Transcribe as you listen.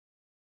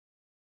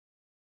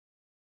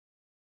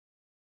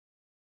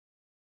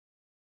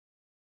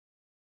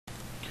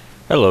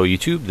Hello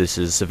YouTube, this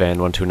is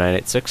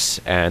Savan12986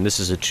 and this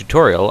is a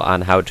tutorial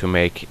on how to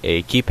make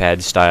a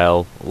keypad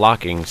style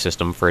locking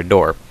system for a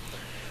door.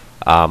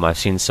 I've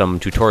seen some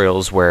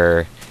tutorials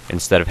where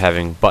instead of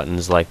having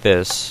buttons like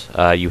this,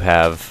 you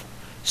have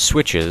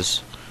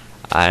switches,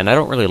 and I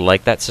don't really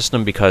like that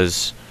system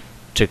because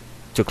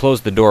to close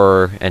the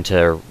door and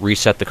to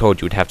reset the code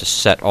you would have to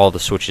set all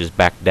the switches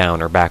back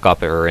down or back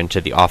up or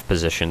into the off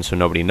position so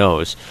nobody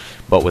knows.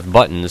 But with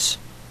buttons,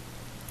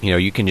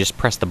 you can just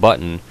press the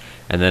button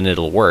and then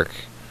it'll work,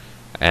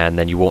 and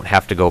then you won't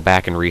have to go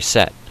back and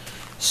reset.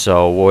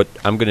 So what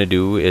I'm going to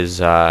do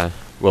is,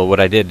 what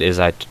I did is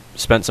I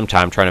spent some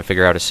time trying to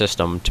figure out a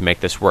system to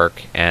make this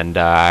work, and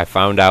I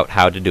found out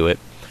how to do it,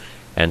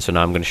 and so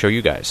now I'm going to show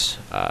you guys.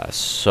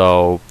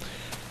 So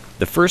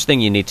the first thing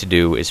you need to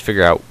do is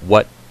figure out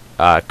what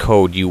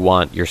code you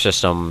want your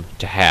system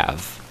to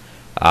have.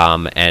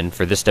 And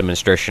for this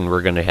demonstration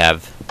we're going to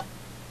have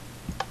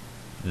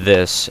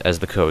this as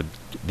the code,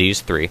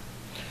 these three.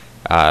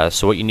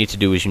 So what you need to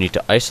do is you need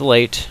to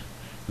isolate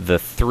the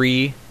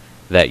three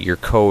that your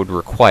code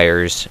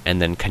requires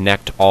and then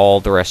connect all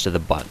the rest of the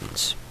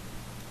buttons.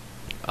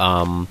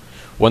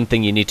 One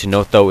thing you need to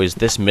note though is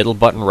this middle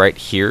button right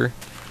here.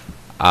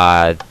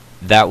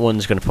 That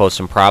one's going to pose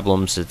some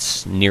problems.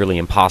 It's nearly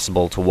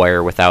impossible to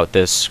wire without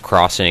this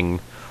crossing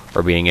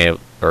or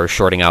or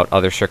shorting out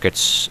other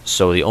circuits.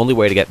 So the only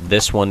way to get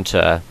this one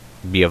to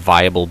be a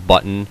viable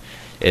button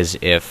is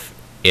if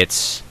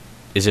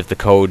the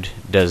code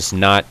does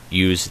not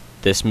use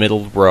this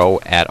middle row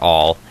at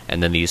all,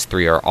 and then these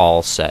three are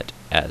all set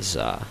as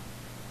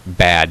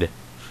bad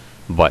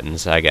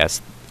buttons, I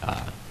guess.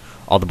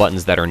 All the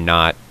buttons that are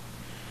not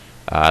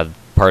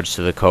parts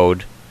of the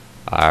code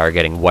are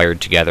getting wired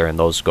together, and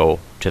those go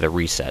to the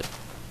reset.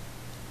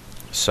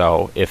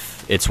 So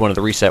if it's one of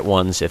the reset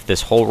ones, if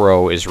this whole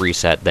row is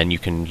reset, then you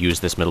can use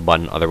this middle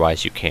button,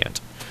 otherwise you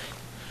can't.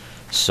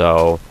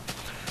 So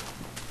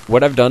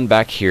what I've done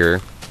back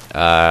here,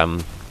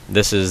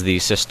 this is the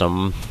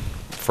system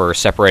for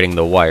separating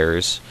the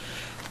wires.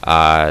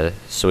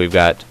 So we've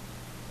got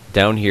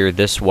down here,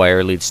 this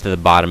wire leads to the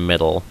bottom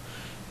middle.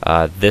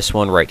 This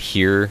one right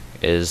here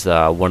is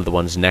one of the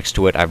ones next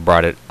to it. I've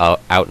brought it out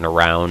and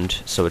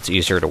around so it's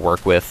easier to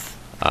work with.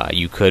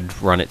 You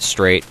could run it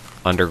straight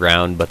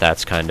underground, but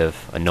that's kind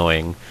of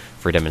annoying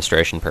for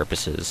demonstration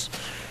purposes.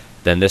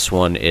 Then this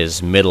one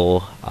is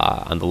middle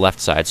on the left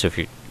side, so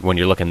when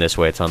you're looking this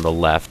way, it's on the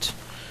left,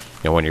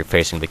 when you're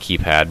facing the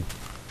keypad.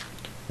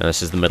 And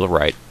this is the middle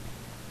right,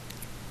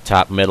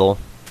 top middle,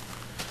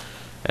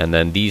 and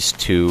then these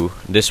two,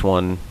 this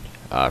one,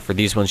 for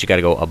these ones you got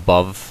to go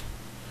above.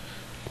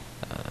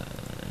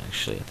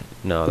 Actually,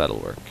 no, that'll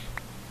work,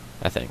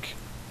 I think.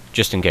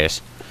 Just in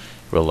case,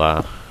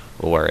 we'll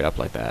wire it up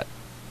like that.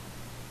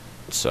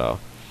 So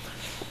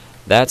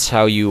that's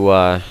how you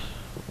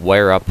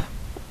wire up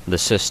the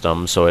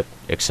system so it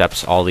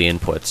accepts all the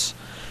inputs.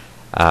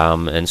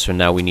 And so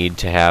now we need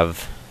to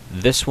have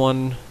this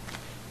one,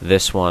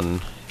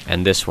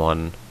 and this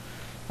one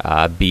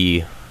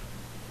be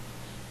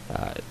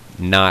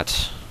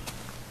not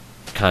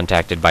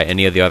contacted by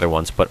any of the other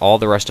ones, but all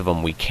the rest of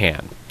them we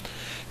can.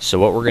 So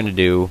what we're going to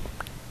do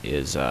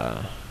is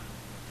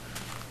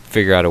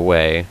figure out a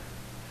way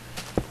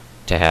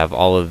to have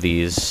all of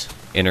these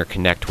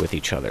interconnect with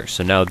each other.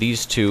 So now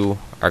these two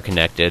are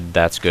connected.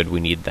 That's good.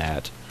 We need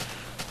that.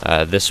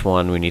 This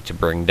one we need to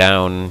bring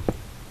down,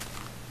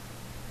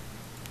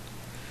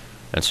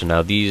 and so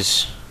now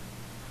these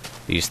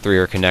three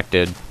are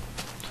connected.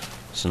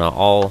 So now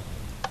all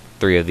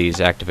three of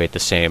these activate the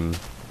same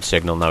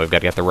signal. Now we've got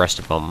to get the rest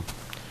of them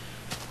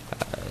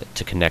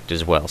to connect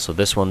as well. So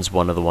this one's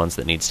one of the ones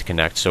that needs to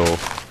connect. So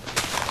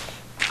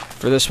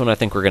for this one I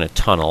think we're going to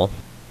tunnel.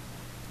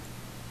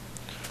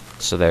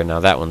 So there, now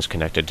that one's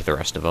connected to the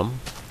rest of them.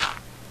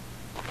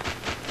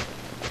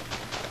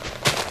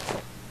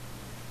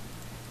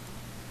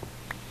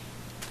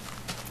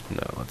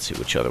 Now let's see,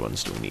 which other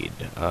ones do we need.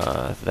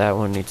 That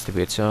one needs to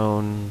be its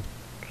own.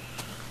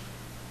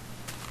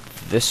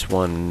 This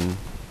one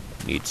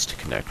needs to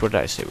connect. What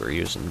did I say we were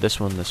using? This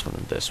one, and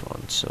this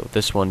one. So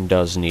this one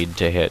does need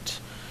to hit.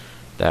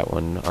 That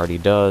one already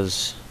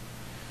does.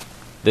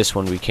 This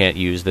one we can't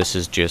use. This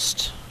is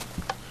just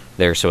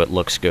there so it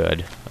looks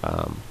good.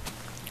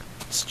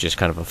 It's just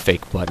kind of a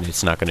fake button.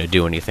 It's not going to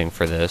do anything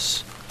for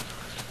this.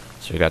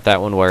 So we got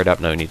that one wired up.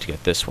 Now we need to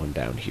get this one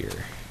down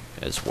here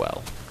as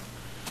well.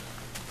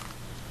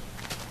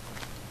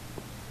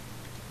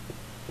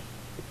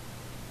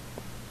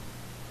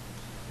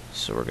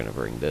 So we're going to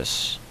bring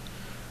this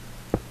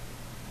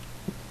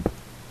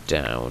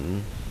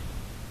down.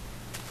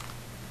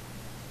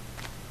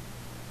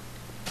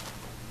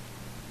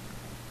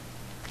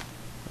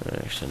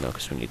 Actually, no,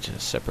 because we need to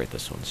separate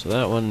this one. So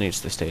that one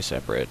needs to stay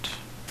separate.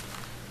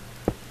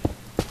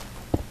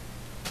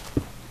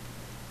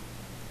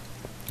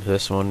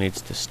 This one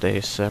needs to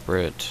stay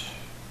separate.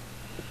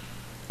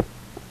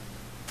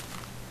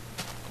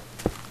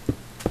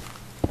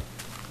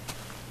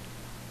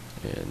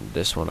 And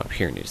this one up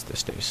here needs to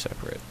stay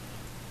separate.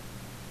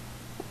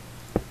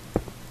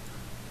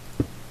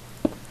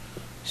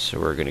 So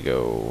we're going to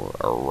go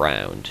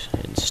around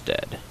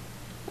instead.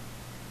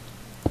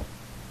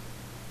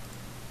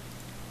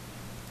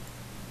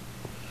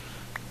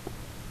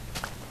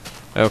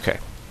 Okay.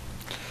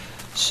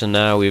 So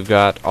now we've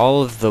got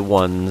all of the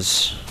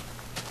ones.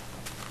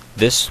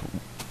 This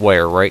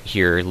wire right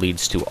here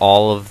leads to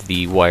all of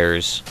the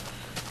wires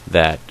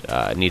that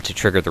need to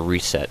trigger the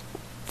reset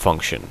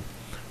function.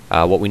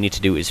 What we need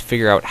to do is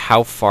figure out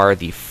how far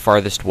the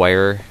farthest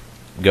wire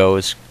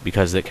goes,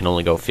 because it can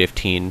only go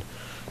 15.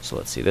 So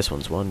let's see, this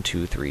one's 1,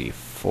 2, 3,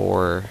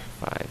 4,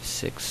 5,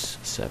 6,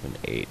 7,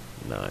 8,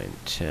 9,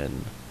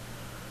 10,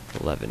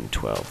 11,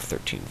 12,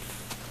 13,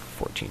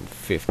 14,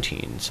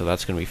 15. So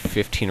that's going to be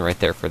 15 right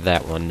there for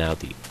that one. Now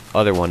the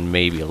other one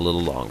may be a little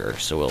longer,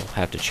 so we'll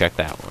have to check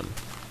that one.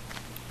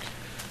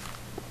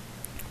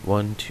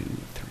 1, 2, 3,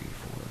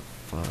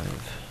 4,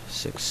 5,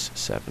 6,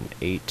 7,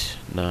 8,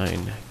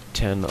 9,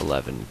 10,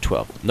 11,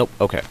 12. Nope,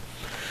 okay.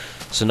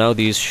 So now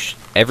these,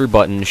 every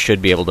button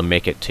should be able to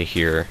make it to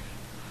here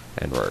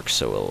and work.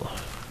 So we'll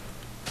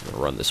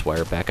run this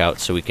wire back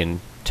out so we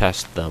can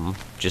test them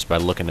just by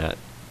looking at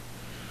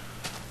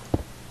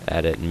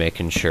it and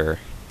making sure.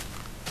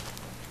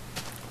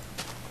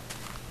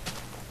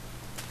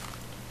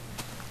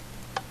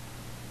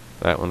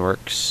 That one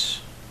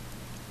works.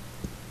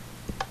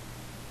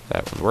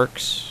 That one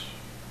works.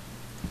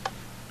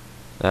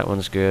 That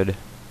one's good.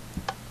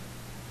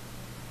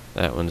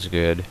 That one's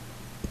good.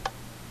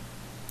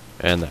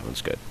 And that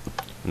one's good.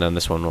 And then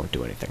this one won't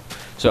do anything.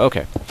 So,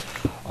 okay.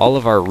 All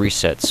of our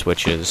reset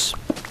switches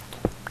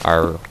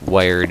are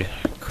wired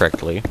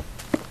correctly.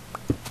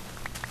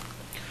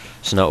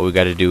 So now what we've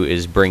got to do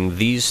is bring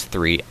these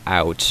three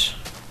out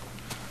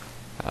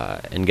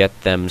and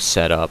get them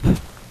set up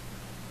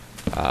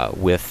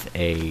with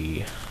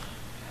a...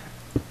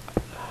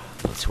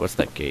 Let's see, what's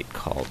that gate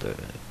called? I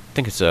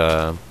think it's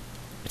an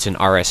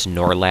RS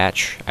NOR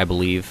latch, I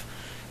believe,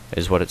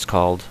 is what it's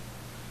called.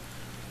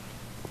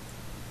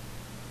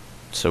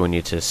 So we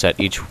need to set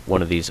each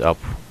one of these up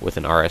with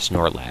an RS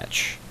NOR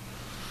latch.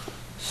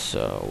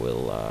 So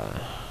we'll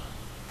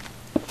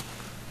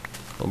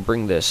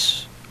bring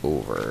this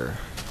over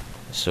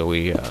so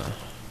we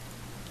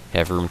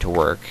have room to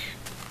work.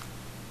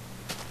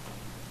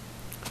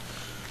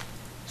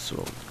 So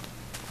we'll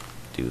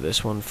do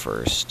this one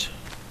first.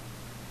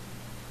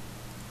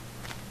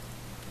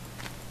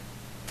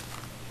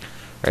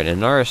 Right,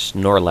 an RS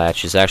NOR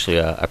latch is actually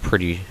a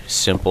pretty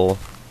simple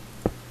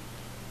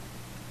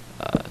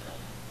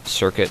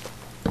circuit.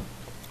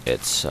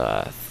 It's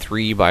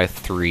 3 by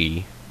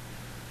 3,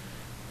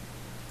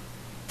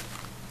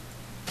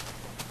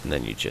 and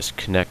then you just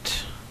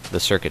connect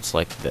the circuits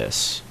like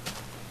this.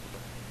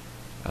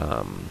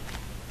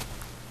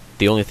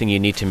 The only thing you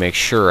need to make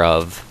sure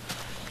of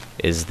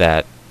is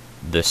that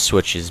the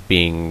switch is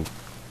being...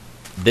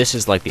 This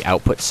is like the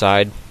output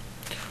side,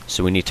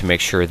 so we need to make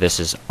sure this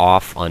is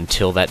off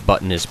until that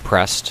button is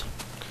pressed.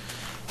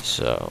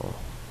 So...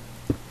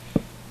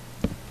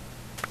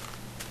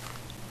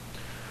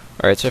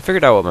 Alright, so I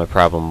figured out what my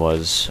problem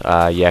was.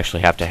 You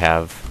actually have to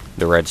have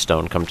the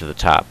redstone come to the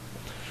top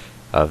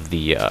of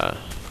the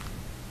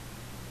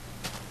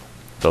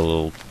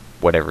little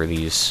whatever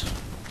these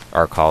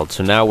are called.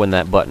 So now when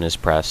that button is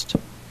pressed,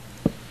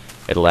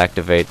 it'll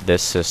activate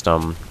this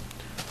system,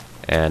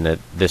 and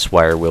this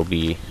wire will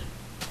be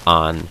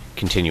on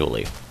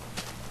continually.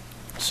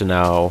 So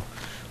now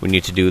we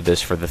need to do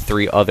this for the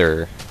two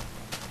other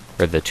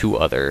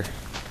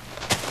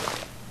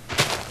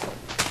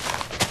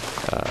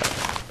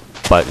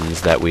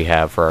buttons that we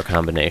have for our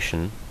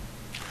combination.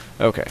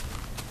 Okay.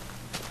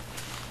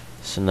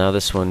 So now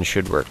this one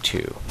should work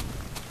too.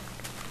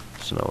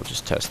 So now we'll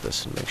just test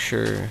this and make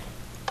sure.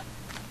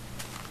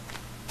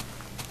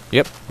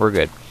 Yep, we're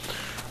good.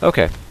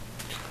 Okay.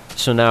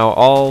 So now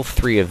all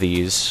three of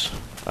these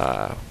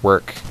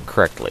work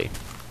correctly.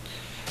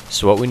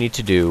 So what we need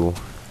to do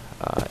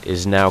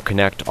is now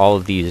connect all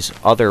of these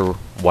other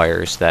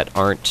wires that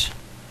aren't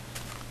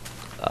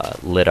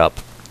lit up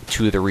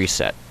to the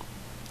reset.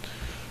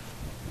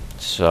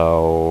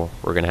 So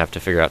we're going to have to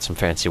figure out some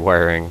fancy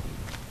wiring,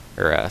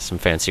 or some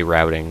fancy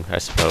routing, I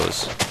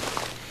suppose.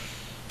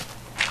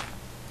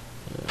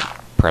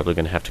 Probably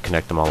going to have to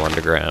connect them all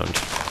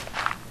underground.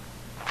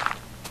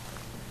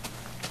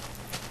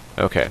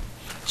 Okay,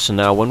 so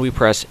now when we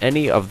press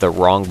any of the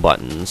wrong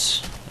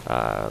buttons,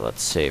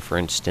 let's say for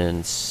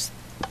instance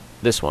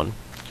this one,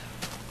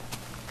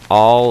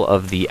 all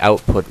of the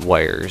output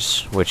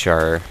wires, which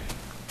are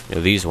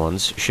these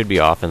ones, should be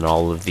off, and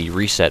all of the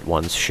reset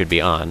ones should be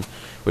on,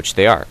 which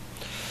they are.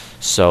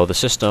 So the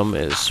system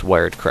is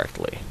wired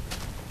correctly.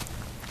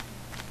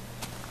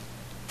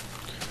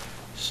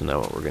 So now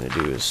what we're going to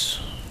do is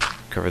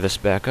cover this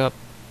back up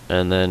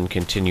and then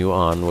continue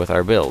on with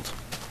our build.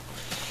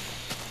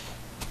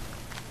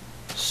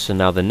 So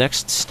now the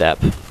next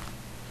step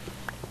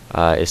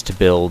is to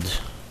build...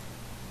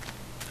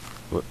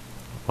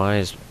 Why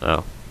is...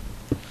 Oh.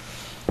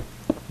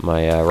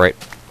 My right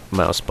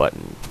mouse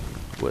button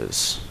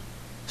was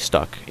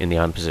stuck in the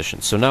on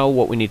position. So now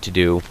what we need to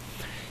do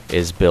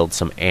is build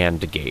some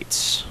AND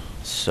gates.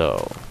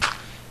 So,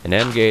 an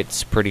AND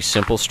gate's pretty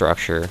simple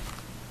structure.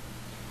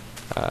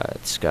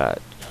 It's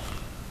got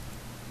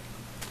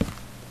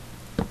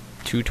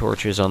 2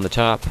 torches on the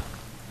top,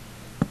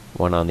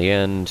 1 on the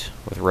end,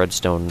 with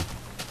redstone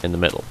in the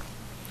middle.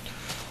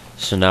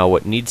 So now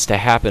what needs to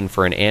happen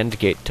for an AND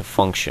gate to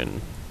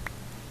function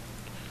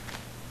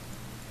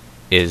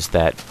is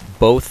that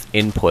both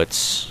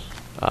inputs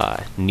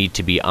need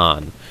to be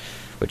on,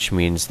 which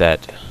means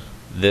that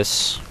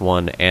this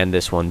one and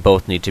this one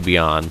both need to be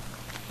on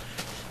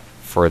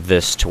for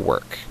this to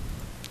work.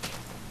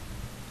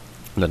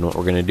 And then what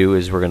we're going to do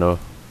is we're going to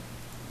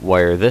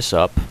wire this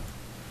up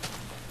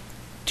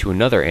to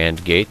another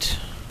AND gate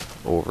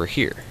over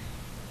here.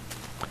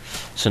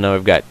 So now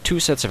we've got 2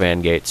 sets of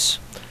AND gates,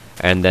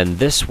 and then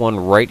this one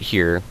right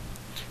here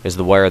is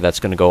the wire that's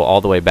going to go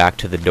all the way back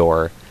to the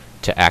door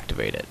to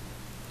activate it.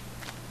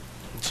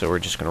 So we're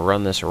just going to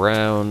run this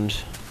around,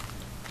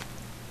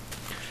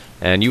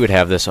 and you would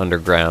have this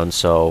underground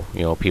so,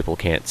 you know, people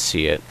can't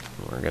see it.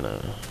 We're going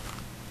to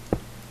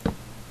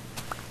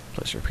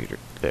place a repeater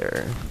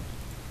there.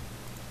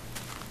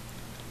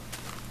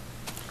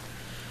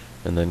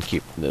 And then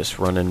keep this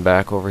running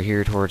back over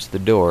here towards the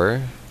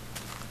door.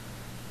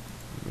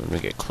 When we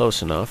get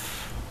close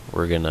enough,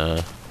 we're going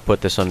to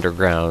put this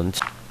underground.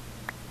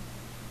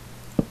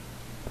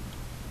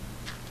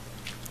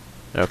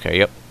 Okay,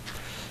 yep.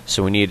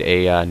 So we need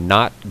a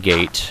NOT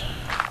gate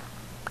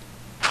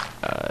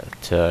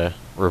to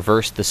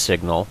reverse the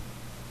signal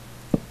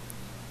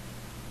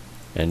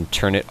and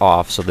turn it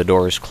off so the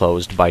door is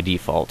closed by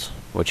default,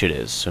 which it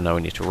is. So now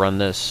we need to run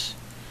this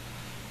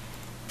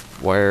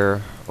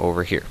wire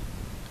over here.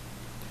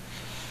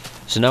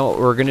 So now what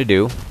we're going to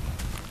do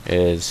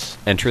is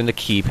enter in the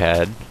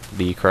keypad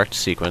the correct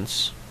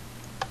sequence.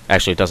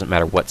 Actually, it doesn't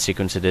matter what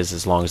sequence it is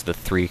as long as the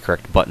 3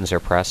 correct buttons are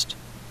pressed.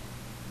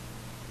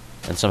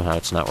 And somehow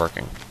it's not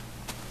working.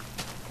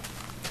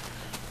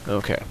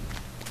 Okay.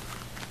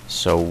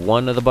 So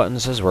one of the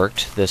buttons has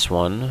worked. This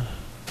one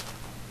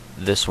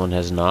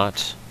has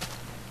not.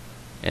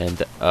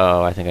 And,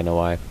 oh, I think I know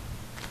why.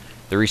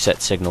 The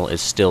reset signal is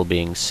still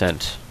being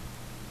sent.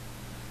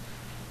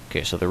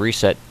 Okay, so the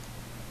reset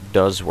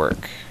does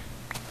work.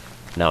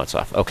 Now it's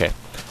off. Okay,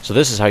 so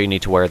this is how you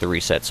need to wire the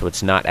reset, so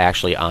it's not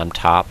actually on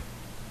top,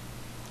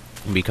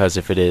 because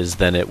if it is,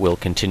 then it will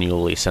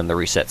continually send the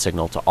reset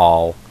signal to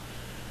all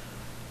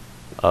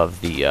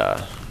of the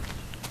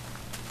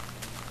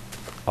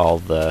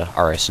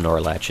RS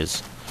NOR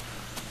latches.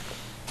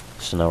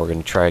 So now we're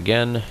going to try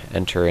again,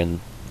 enter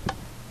in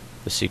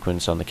the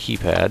sequence on the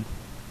keypad,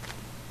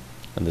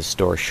 and this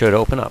door should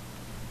open up.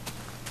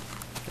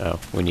 Oh,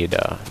 we need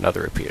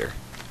another repeater.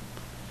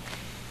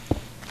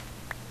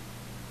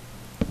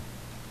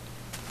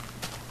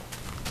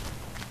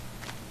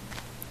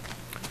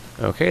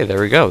 Okay, there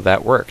we go.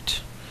 That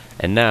worked.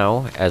 And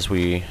now, as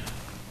we...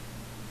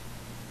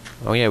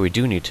 Oh yeah, we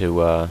do need to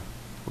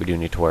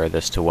wire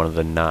this to one of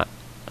the not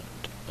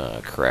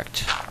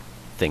correct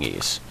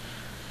thingies.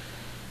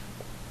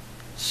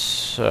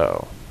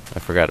 So, I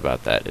forgot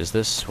about that. Is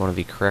this one of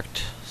the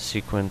correct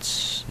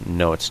sequence?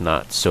 No, it's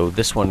not. So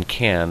this one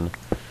can,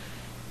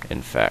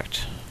 in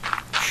fact,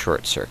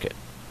 short circuit.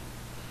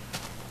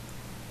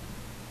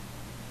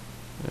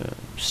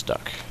 I'm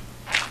stuck.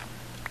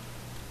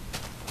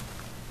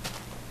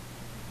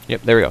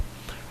 Yep, there we go.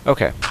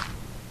 Okay.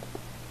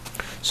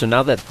 So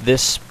now that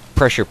this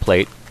pressure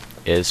plate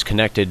is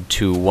connected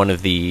to one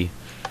of the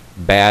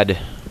bad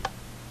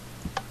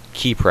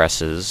key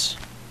presses,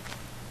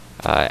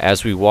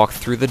 as we walk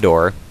through the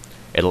door,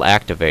 it'll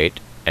activate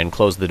and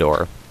close the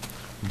door,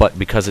 but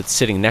because it's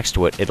sitting next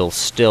to it, it'll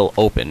still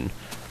open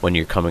when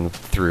you're coming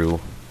through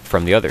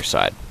from the other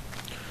side.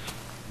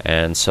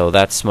 And so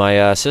that's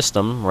my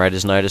system, right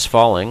as night is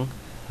falling.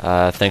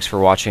 Thanks for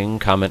watching.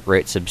 Comment,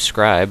 rate,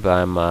 subscribe.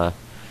 I'm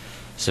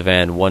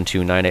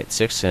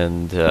Savan12986,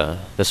 and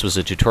this was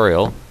a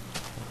tutorial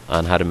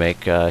on how to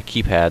make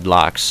keypad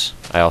locks.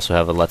 I also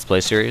have a Let's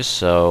Play series,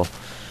 so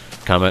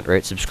comment,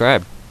 rate,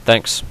 subscribe.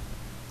 Thanks.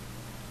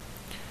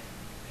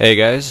 Hey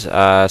guys,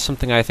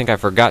 something I think I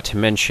forgot to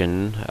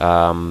mention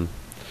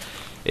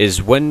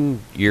is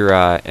when you're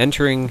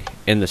entering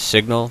in the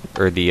signal,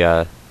 or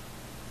the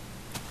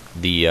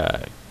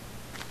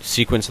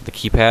sequence of the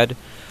keypad,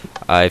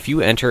 if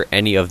you enter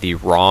any of the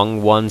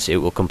wrong ones, it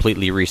will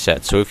completely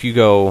reset. So if you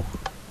go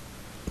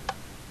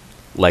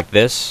like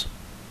this,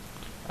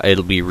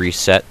 it'll be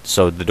reset,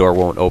 so the door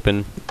won't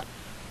open.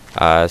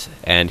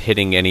 And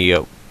hitting any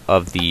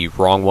of the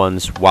wrong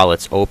ones while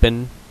it's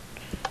open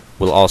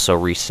will also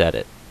reset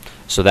it.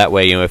 So that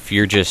way, you know, if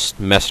you're just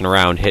messing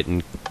around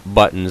hitting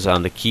buttons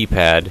on the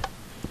keypad,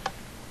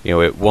 you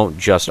know, it won't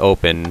just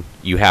open.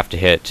 You have to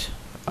hit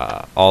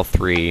all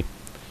 3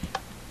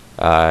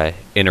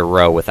 in a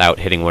row without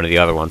hitting one of the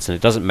other ones. And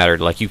it doesn't matter,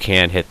 like, you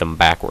can hit them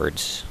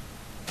backwards,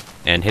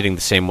 and hitting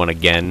the same one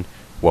again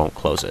won't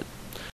close it.